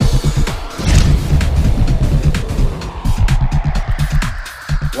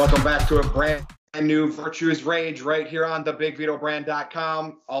Welcome back to a brand new Virtuous Rage right here on the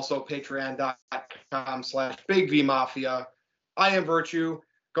BigVitoBrand.com, also Patreon.com/BigVMafia. I am Virtue,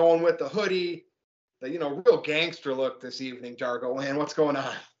 going with the hoodie, the real gangster look this evening, Jargo. Man, what's going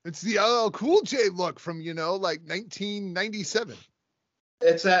on? It's the LL Cool J look from, like 1997.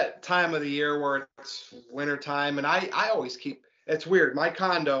 It's that time of the year where it's winter time, and I always keep, it's weird, my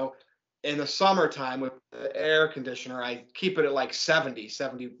condo in the summertime with the air conditioner, I keep it at like 70,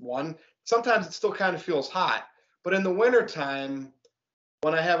 71. Sometimes it still kind of feels hot, but in the wintertime,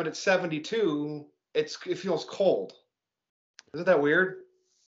 when I have it at 72, it feels cold. Isn't that weird?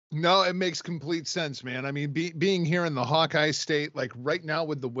 No, it makes complete sense, man. I mean, being here in the Hawkeye State, like right now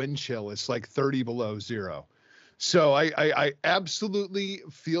with the wind chill, it's like 30 below zero. So I absolutely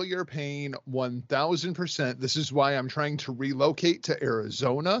feel your pain 1000%. This is why I'm trying to relocate to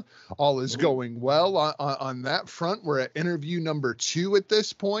Arizona. All is going well on that front. We're at interview number 2 at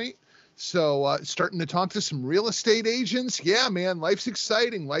this point. So starting to talk to some real estate agents. Yeah, man, life's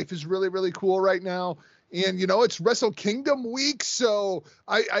exciting. Life is really, really cool right now. And, it's Wrestle Kingdom week. So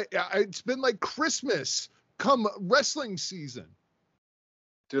it's been like Christmas come wrestling season.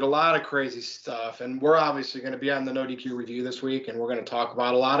 Dude, a lot of crazy stuff. And we're obviously going to be on the No DQ review this week, and we're going to talk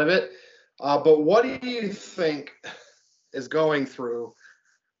about a lot of it. But what do you think is going through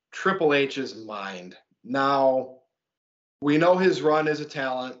Triple H's mind? Now, we know his run as a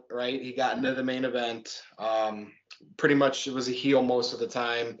talent, right? He got into the main event. Pretty much it was a heel most of the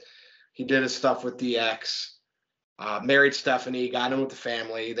time. He did his stuff with DX. Married Stephanie, got in with the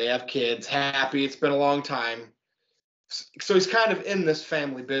family. They have kids. Happy. It's been a long time. So he's kind of in this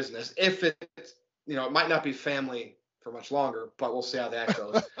family business. If it's, it might not be family for much longer, but we'll see how that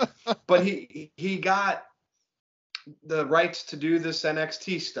goes. But he got the rights to do this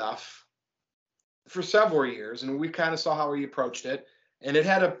NXT stuff for several years, and we kind of saw how he approached it. And it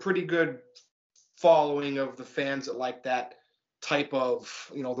had a pretty good following of the fans that like that type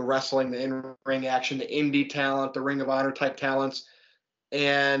of, the wrestling, the in-ring action, the indie talent, the Ring of Honor type talents.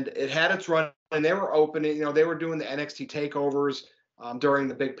 And it had its run, and they were opening, they were doing the NXT takeovers during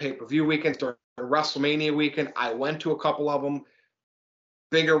the big pay-per-view weekends, during WrestleMania weekend. I went to a couple of them,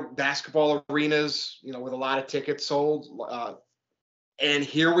 bigger basketball arenas, with a lot of tickets sold. And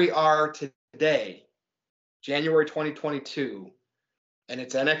here we are today, January 2022, and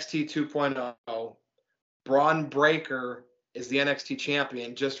it's NXT 2.0. Braun Breaker is the NXT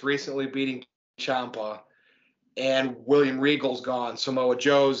champion, just recently beating Ciampa. And William Regal's gone, Samoa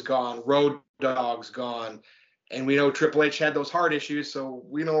Joe's gone, Road Dogg's gone. And we know Triple H had those heart issues, so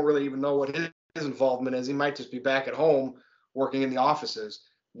we don't really even know what his involvement is. He might just be back at home working in the offices.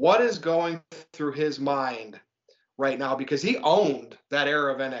 What is going through his mind right now? Because he owned that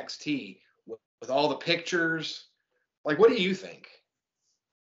era of NXT with all the pictures. Like, what do you think?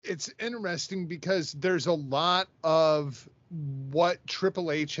 It's interesting because there's a lot of what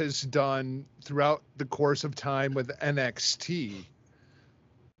Triple H has done throughout the course of time with NXT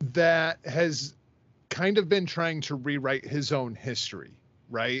that has kind of been trying to rewrite his own history,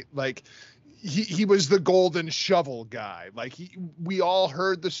 right? Like he was the golden shovel guy. Like we all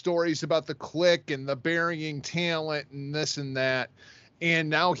heard the stories about the Clique and the burying talent and this and that.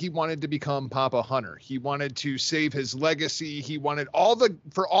 And now he wanted to become Papa Hunter. He wanted to save his legacy. He wanted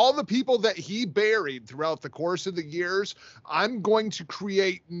for all the people that he buried throughout the course of the years, I'm going to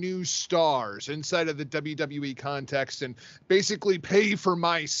create new stars inside of the WWE context and basically pay for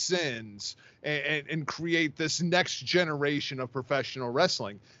my sins and create this next generation of professional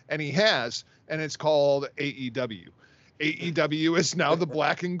wrestling. And he has, and it's called AEW. AEW is now the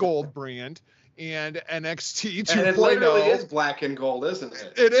black and gold brand. And NXT 2.0. And it literally is black and gold, isn't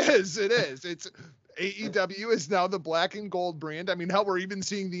it? It is. It's AEW is now the black and gold brand. I mean, hell, we're even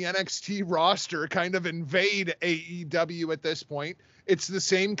seeing the NXT roster kind of invade AEW at this point. It's the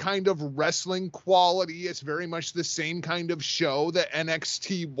same kind of wrestling quality. It's very much the same kind of show that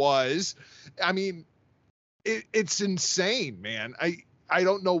NXT was. I mean, it's insane, man. I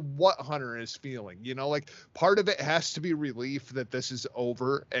don't know what Hunter is feeling, like part of it has to be relief that this is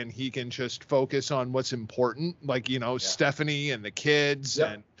over and he can just focus on what's important. Like, Stephanie and the kids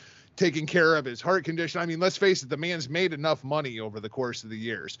and taking care of his heart condition. I mean, let's face it, the man's made enough money over the course of the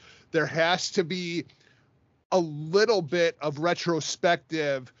years. There has to be a little bit of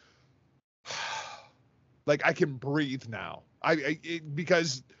retrospective. Like I can breathe now.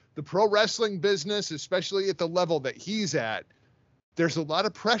 Because the pro wrestling business, especially at the level that he's at, there's a lot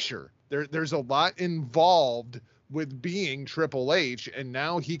of pressure. There's a lot involved with being Triple H, and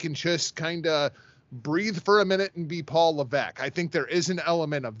now he can just kind of breathe for a minute and be Paul Levesque. I think there is an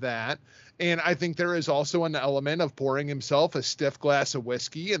element of that. And I think there is also an element of pouring himself a stiff glass of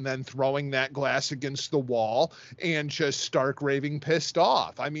whiskey and then throwing that glass against the wall and just stark raving pissed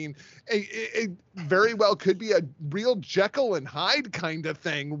off. I mean, it very well could be a real Jekyll and Hyde kind of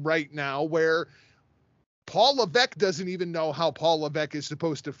thing right now where Paul Levesque doesn't even know how Paul Levesque is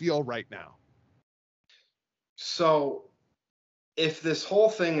supposed to feel right now. So if this whole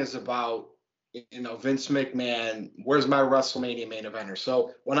thing is about, Vince McMahon, where's my WrestleMania main eventer?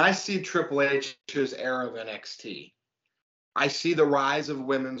 So when I see Triple H's era of NXT, I see the rise of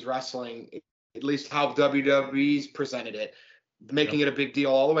women's wrestling, at least how WWE's presented it, making it a big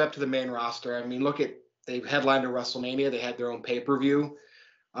deal all the way up to the main roster. I mean, they've headlined a WrestleMania. They had their own pay-per-view.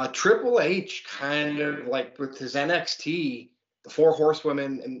 Triple H kind of like with his NXT, the Four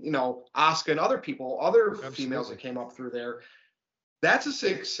Horsewomen and, Asuka and other females that came up through there. That's a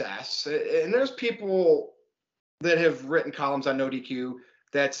success. And there's people that have written columns on No DQ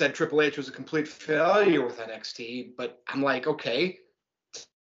that said Triple H was a complete failure with NXT. But I'm like, okay,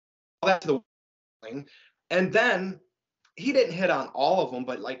 that's the thing. And then he didn't hit on all of them,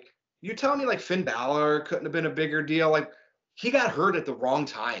 but like you tell me like Finn Balor couldn't have been a bigger deal. Like he got hurt at the wrong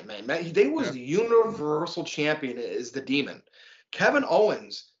time, man. They was the Universal Champion is the Demon. Kevin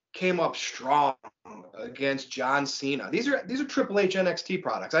Owens came up strong against John Cena. These are Triple H NXT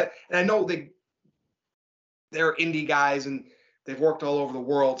products. I know they're indie guys and they've worked all over the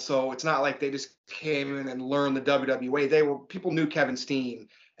world, so it's not like they just came in and learned the WWE. People knew Kevin Steen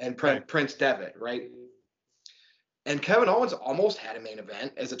and Prince Devitt, right? And Kevin Owens almost had a main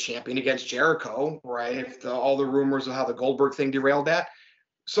event as a champion against Jericho, right? All the rumors of how the Goldberg thing derailed that.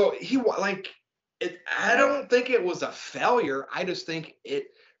 So I don't think it was a failure. I just think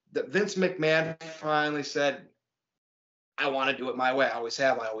that Vince McMahon finally said, I want to do it my way. I always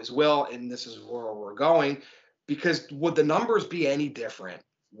have, I always will, and this is where we're going. Because would the numbers be any different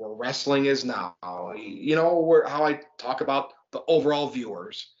where wrestling is now? How I talk about the overall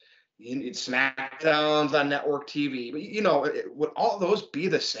viewers. It's SmackDown's on network TV. But, would all those be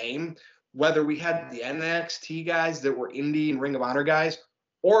the same, whether we had the NXT guys that were indie and Ring of Honor guys,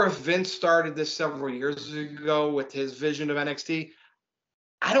 or if Vince started this several years ago with his vision of NXT?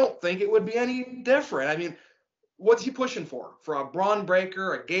 I don't think it would be any different. I mean, what's he pushing for? For a Braun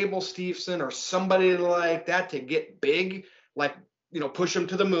Breaker, a Gable Steveson, or somebody like that to get big, push him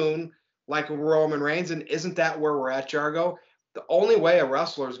to the moon like Roman Reigns? And isn't that where we're at, Jargo? The only way a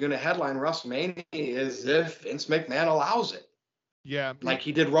wrestler is going to headline WrestleMania is if Vince McMahon allows it. Yeah. Like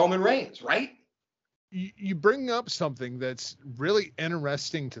he did Roman Reigns, right? You bring up something that's really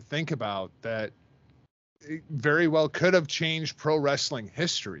interesting to think about that very well could have changed pro wrestling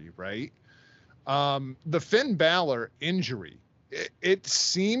history, right? The Finn Balor injury, it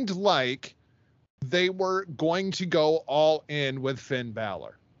seemed like they were going to go all in with Finn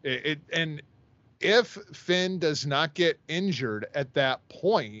Balor. And if Finn does not get injured at that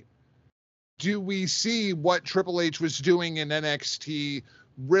point, do we see what Triple H was doing in NXT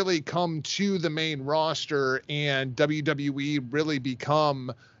really come to the main roster and WWE really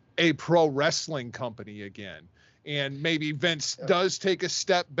become a pro wrestling company again? And maybe Vince does take a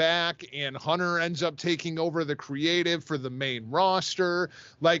step back and Hunter ends up taking over the creative for the main roster.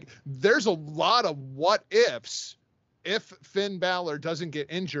 Like, there's a lot of what ifs if Finn Balor doesn't get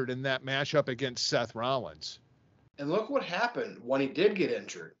injured in that matchup against Seth Rollins. And look what happened when he did get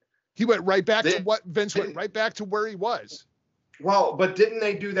injured. He went right back to what Vince went right back to where he was. Well, but didn't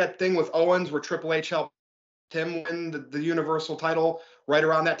they do that thing with Owens where Triple H helped him win the Universal title right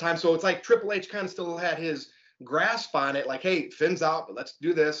around that time? So it's like Triple H kind of still had his grasp on it, like, hey, Finn's out, but let's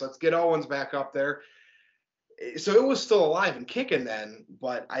do this. Let's get Owens back up there. So it was still alive and kicking then.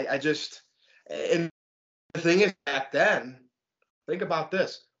 But I just, and the thing is, back then, think about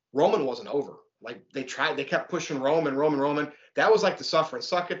this. Roman wasn't over. Like they kept pushing Roman. That was like the Suffer and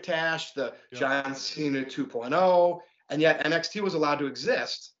Succotash, the John Cena 2.0. And yet NXT was allowed to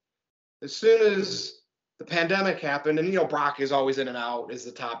exist. As soon as the pandemic happened, and Brock is always in and out as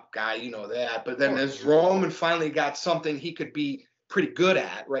the top guy, that. But then as Roman finally got something he could be pretty good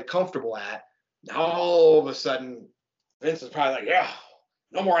at, right, comfortable at, now all of a sudden Vince is probably like,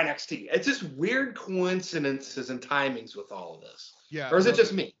 no more NXT. It's just weird coincidences and timings with all of this. Yeah. Or is it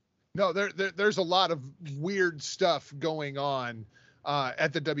just me? No, there's a lot of weird stuff going on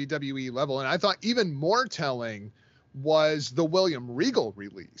at the WWE level, and I thought even more telling was the William Regal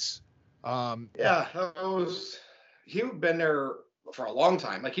release. He'd been there for a long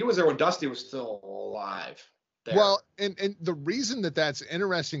time. Like he was there when Dusty was still alive. There. Well, and the reason that's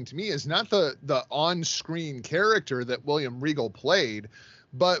interesting to me is not the on-screen character that William Regal played,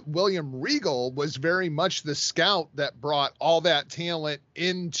 But William Regal was very much the scout that brought all that talent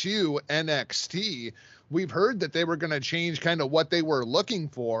into NXT. We've heard that they were going to change kind of what they were looking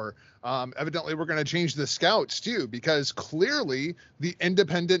for. Evidently, we're going to change the scouts too, because clearly the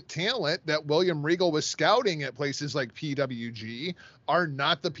independent talent that William Regal was scouting at places like PWG are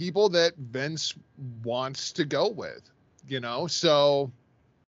not the people that Vince wants to go with, you know? So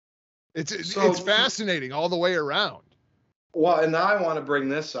it's fascinating all the way around. Well, and now I want to bring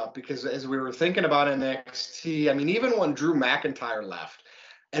this up because as we were thinking about NXT, I mean, even when Drew McIntyre left,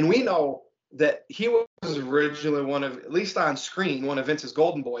 and we know that he was originally one of, at least on screen, one of Vince's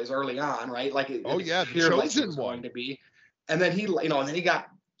golden boys early on, right? Like it the appeared like he chosen was one. going to be. And then and then he got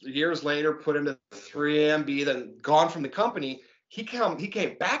years later put into 3MB, then gone from the company. He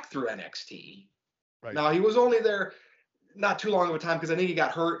came back through NXT. Right. Now he was only there not too long of a time because I think he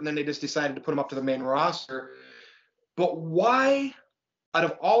got hurt, and then they just decided to put him up to the main roster. But why, out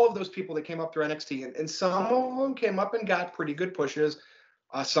of all of those people that came up through NXT, and some of them came up and got pretty good pushes,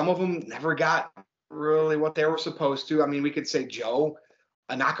 some of them never got really what they were supposed to. I mean, we could say Joe,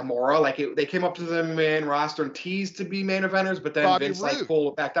 Nakamura, they came up to the main roster and teased to be main eventers, but then Bobby Vince Roode.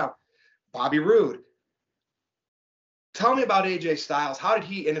 pulled it back down. Bobby Roode. Tell me about AJ Styles. How did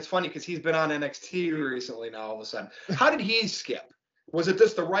he, and it's funny because he's been on NXT recently now all of a sudden. How did he skip? Was it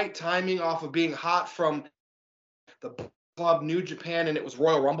just the right timing off of being hot from the club New Japan and it was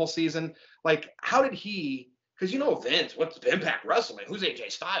Royal Rumble season? Like, how did he, because Vince, what's Impact Wrestling? Who's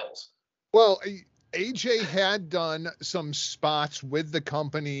AJ Styles? Well, AJ had done some spots with the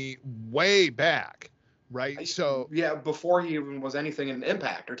company way back, right? So yeah, before he even was anything in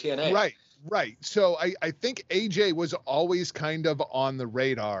Impact or TNA. Right. So I think AJ was always kind of on the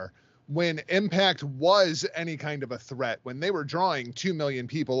radar when Impact was any kind of a threat. When they were drawing 2 million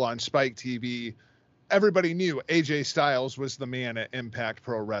people on Spike TV, everybody knew AJ Styles was the man at Impact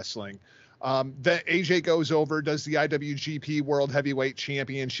Pro Wrestling. Then AJ goes over, does the IWGP World Heavyweight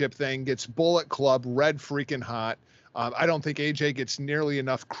Championship thing, gets Bullet Club red freaking hot. I don't think AJ gets nearly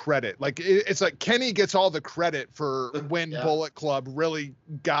enough credit. Like it's like Kenny gets all the credit for when Bullet Club really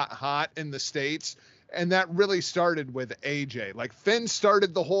got hot in the States. And that really started with AJ. Like Finn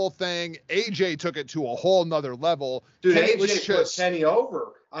started the whole thing. AJ took it to a whole nother level. Dude, AJ put Kenny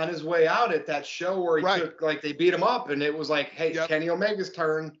over on his way out at that show where he took, they beat him up and it was like, hey, Kenny Omega's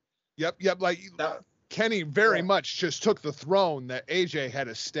turn. Yep. Like Kenny very much just took the throne that AJ had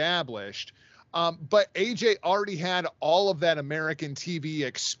established. But AJ already had all of that American TV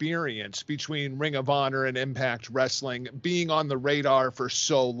experience between Ring of Honor and Impact Wrestling, being on the radar for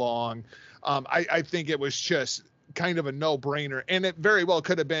so long. I think it was just kind of a no-brainer. And it very well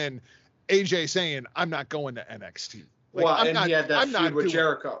could have been AJ saying, I'm not going to NXT. He had that feud with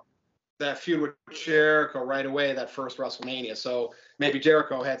Jericho. That feud with Jericho right away, that first WrestleMania. So maybe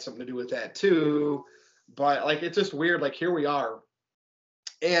Jericho had something to do with that too. But, it's just weird. Like, here we are.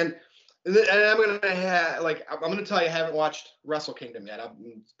 And I'm going to tell you, I haven't watched Wrestle Kingdom yet.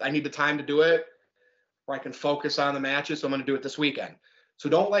 I need the time to do it where I can focus on the matches. So I'm going to do it this weekend. So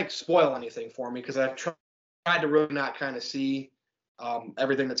don't spoil anything for me because I've tried to really not kind of see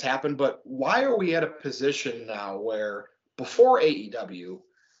everything that's happened. But why are we at a position now where before AEW,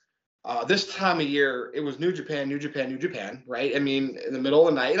 this time of year, it was New Japan, right? I mean, in the middle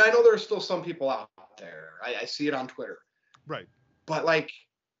of the night. And I know there are still some people out there. I see it on Twitter. Right. But,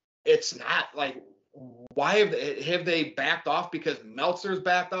 it's not why have they backed off? Because Meltzer's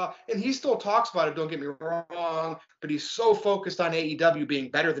backed off, and he still talks about it. Don't get me wrong, but he's so focused on AEW being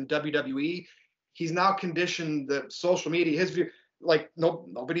better than WWE. He's now conditioned the social media. His view,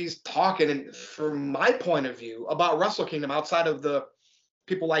 nobody's talking. And from my point of view about Wrestle Kingdom, outside of the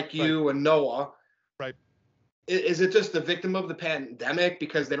people like you and Noah, right? Is it just the victim of the pandemic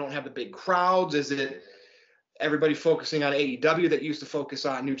because they don't have the big crowds? Is it everybody focusing on AEW that used to focus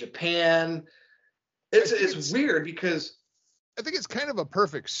on New Japan? It's weird because I think it's kind of a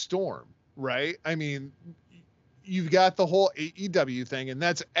perfect storm, right? I mean, you've got the whole AEW thing, and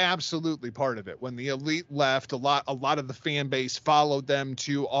that's absolutely part of it. When the Elite left, a lot of the fan base followed them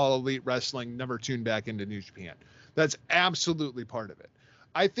to All Elite Wrestling, never tuned back into New Japan. That's absolutely part of it.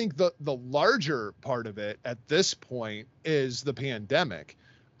 I think the larger part of it at this point is the pandemic.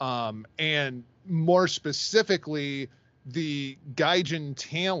 And more specifically, the Gaijin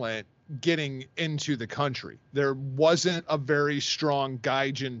talent getting into the country. There wasn't a very strong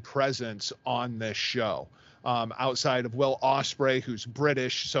Gaijin presence on this show. outside of Will Ospreay, who's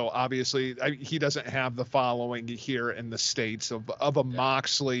British. So obviously he doesn't have the following here in the States of a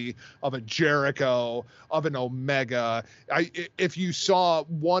Moxley, of a Jericho, of an Omega. If you saw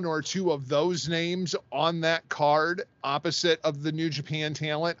one or two of those names on that card opposite of the New Japan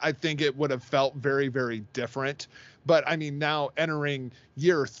talent, I think it would have felt very, very different. But I mean, now entering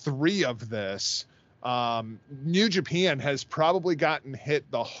year 3 of this, New Japan has probably gotten hit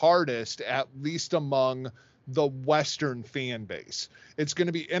the hardest, at least among the Western fan base. It's going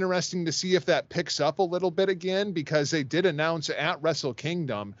to be interesting to see if that picks up a little bit again, because they did announce at Wrestle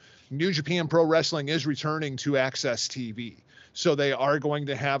Kingdom, New Japan Pro Wrestling is returning to Access TV. So they are going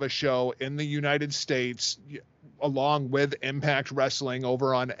to have a show in the United States along with Impact Wrestling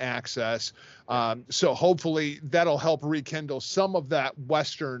over on Access. So hopefully that'll help rekindle some of that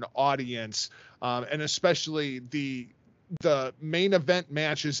Western audience, and especially the main event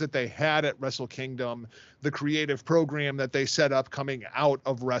matches that they had at Wrestle Kingdom, the creative program that they set up coming out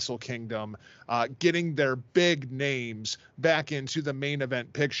of Wrestle Kingdom, getting their big names back into the main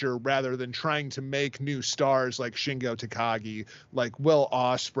event picture rather than trying to make new stars like Shingo Takagi, like Will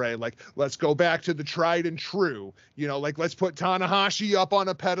Ospreay. Like, let's go back to the tried and true, like let's put Tanahashi up on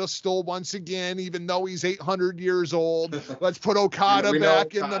a pedestal once again, even though he's 800 years old. Let's put Okada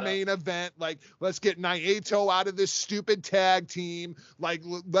back in the main event. Like, let's get Naito out of this stupid tag team. Like,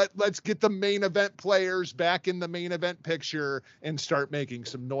 let's get the main event players back in the main event picture and start making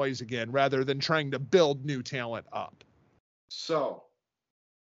some noise again, rather than trying to build new talent up. So,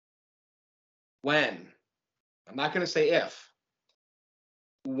 when, I'm not going to say if,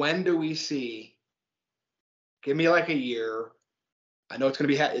 when do we see, give me like a year, I know it's going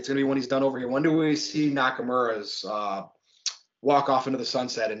to be when he's done over here, when do we see Nakamura's walk off into the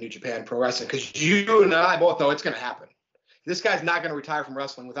sunset in New Japan Pro Wrestling? Because you and I both know it's going to happen. This guy's not going to retire from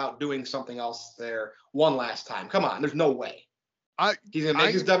wrestling without doing something else there one last time. Come on, there's no way. He's going to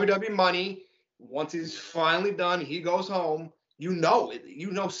make his WWE money. Once he's finally done, he goes home.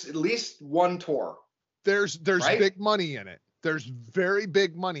 At least one tour. There's right? Big money in it. There's very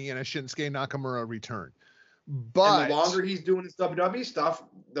big money in a Shinsuke Nakamura return. But and the longer he's doing his WWE stuff,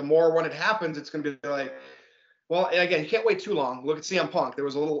 the more when it happens, it's going to be like, well, again, you can't wait too long. Look at CM Punk. There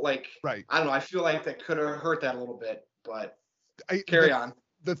was a little right. I don't know. I feel like that could have hurt that a little bit, but carry on.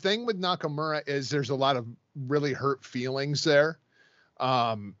 The thing with Nakamura is there's a lot of really hurt feelings there,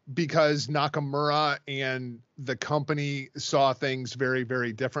 because Nakamura and the company saw things very,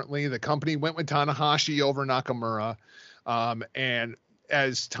 very differently. The company went with Tanahashi over Nakamura, and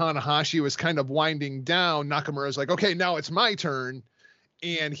as Tanahashi was kind of winding down, Nakamura's like, okay, now it's my turn.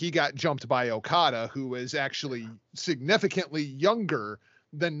 And he got jumped by Okada, who is actually significantly younger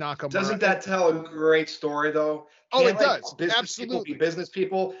than Nakamura. Doesn't that tell a great story, though? It does. Absolutely. Business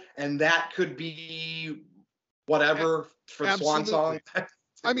people, and that could be whatever for the Swan Song.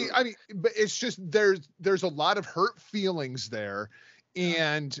 I mean, but it's just there's a lot of hurt feelings there,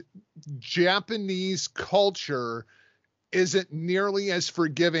 and Japanese culture isn't nearly as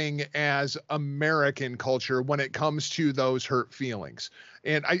forgiving as American culture when it comes to those hurt feelings.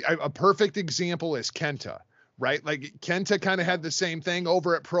 And a perfect example is Kenta, right? Like, Kenta kind of had the same thing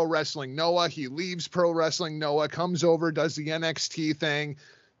over at Pro Wrestling Noah. He leaves Pro Wrestling Noah, comes over, does the NXT thing.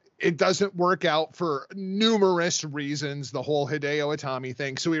 It doesn't work out for numerous reasons, the whole Hideo Itami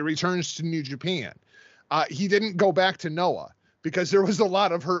thing. So he returns to New Japan. He didn't go back to Noah, because there was a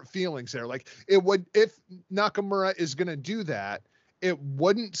lot of hurt feelings there. Like, if Nakamura is going to do that, it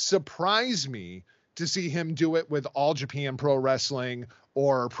wouldn't surprise me to see him do it with All Japan Pro Wrestling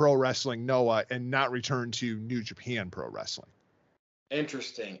or Pro Wrestling Noah and not return to New Japan Pro Wrestling.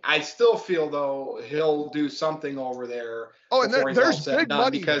 Interesting. I still feel, though, he'll do something over there. Oh, and there's big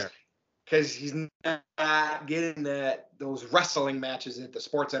money because he's not getting those wrestling matches at the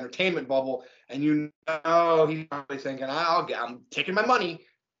sports entertainment bubble, and he's probably thinking, I'm taking my money.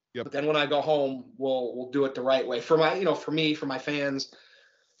 Yep. But then when I go home, we'll do it the right way for my fans.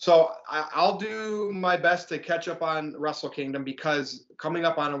 So I'll do my best to catch up on Wrestle Kingdom, because coming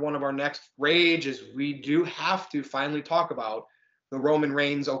up on one of our next rages, we do have to finally talk about the Roman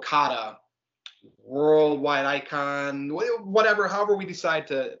Reigns Okada worldwide icon, whatever, however we decide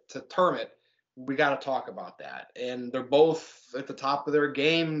to term it. We got to talk about that. And they're both at the top of their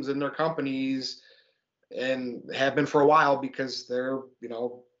games in their companies, and have been for a while, because they're,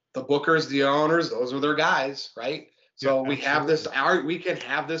 the bookers, the owners, those are their guys, right? So we can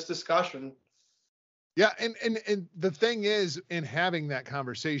have this discussion. Yeah, and the thing is, in having that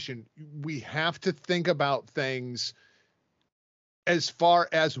conversation, we have to think about things as far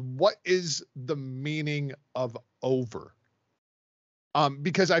as what is the meaning of over.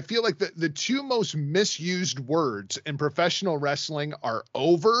 Because I feel like the two most misused words in professional wrestling are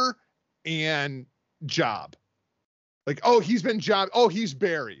over and job. Like, oh, he's been jobbed. Oh, he's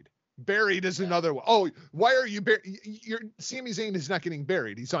buried. Buried is another one. Oh, why are you buried? Sami Zayn is not getting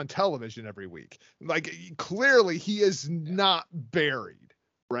buried. He's on television every week. Like, clearly he is not buried,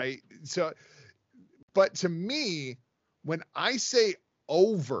 right? So, but to me, when I say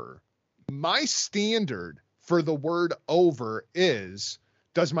over, my standard for the word over is,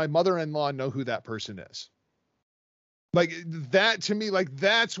 does my mother-in-law know who that person is? Like that to me, like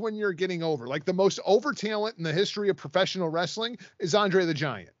that's when you're getting over. Like the most over talent in the history of professional wrestling is Andre the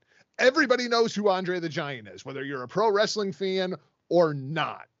Giant. Everybody knows who Andre the Giant is, whether you're a pro wrestling fan or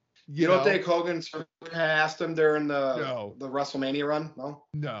not. You don't think Hogan surpassed him during the WrestleMania run?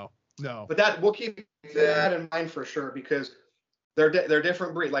 No. But that we'll keep that in mind for sure, because they're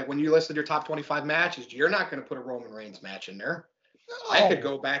different breed. Like when you listed your top 25 matches, you're not going to put a Roman Reigns match in there. No. I could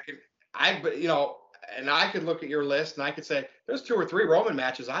go back and I could look at your list and I could say there's 2 or 3 Roman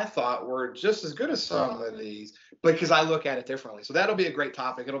matches I thought were just as good as some of these, because I look at it differently. So that'll be a great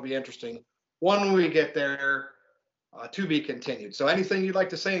topic. It'll be interesting when we get there, to be continued. So anything you'd like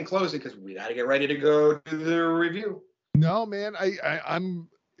to say in closing, because we got to get ready to go do the review. No, man, I'm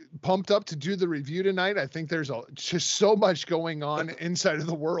pumped up to do the review tonight. I think there's just so much going on inside of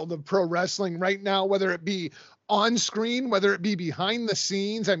the world of pro wrestling right now, whether it be on screen, whether it be behind the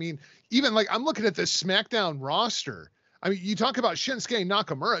scenes. I mean, even like I'm looking at this SmackDown roster. I mean, you talk about Shinsuke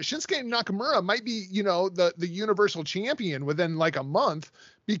Nakamura. Shinsuke Nakamura might be, the Universal Champion within like a month,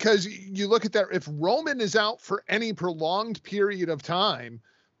 because you look at that. If Roman is out for any prolonged period of time,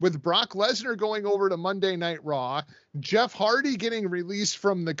 with Brock Lesnar going over to Monday Night Raw, Jeff Hardy getting released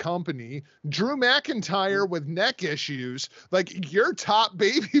from the company, Drew McIntyre with neck issues, like your top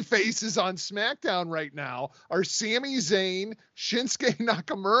baby faces on SmackDown right now are Sami Zayn, Shinsuke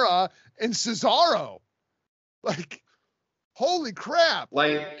Nakamura, and Cesaro. Like, holy crap.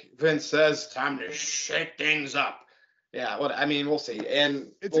 Like Vince says, time to shake things up. Yeah, we'll see.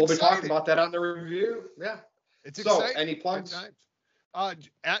 And we'll be talking about that on the review. Yeah. It's exciting. Any plugs?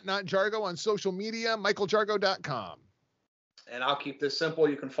 At Not Jargo on social media, michaeljargo.com. And I'll keep this simple.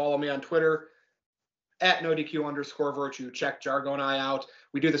 You can follow me on Twitter at @NoDQ_Virtue. Check Jargo and I out.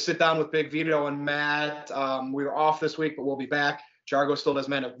 We do the sit down with Big Vito and Matt. We were off this week, but we'll be back. Jargo still does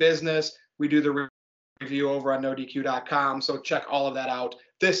Men of Business. We do the review over on NoDQ.com. So check all of that out.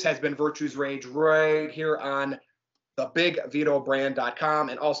 This has been Virtue's Rage right here on thebigvitobrand.com.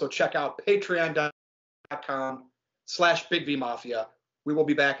 And also check out patreon.com/BigVMafia. We will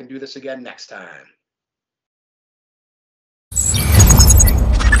be back and do this again next time.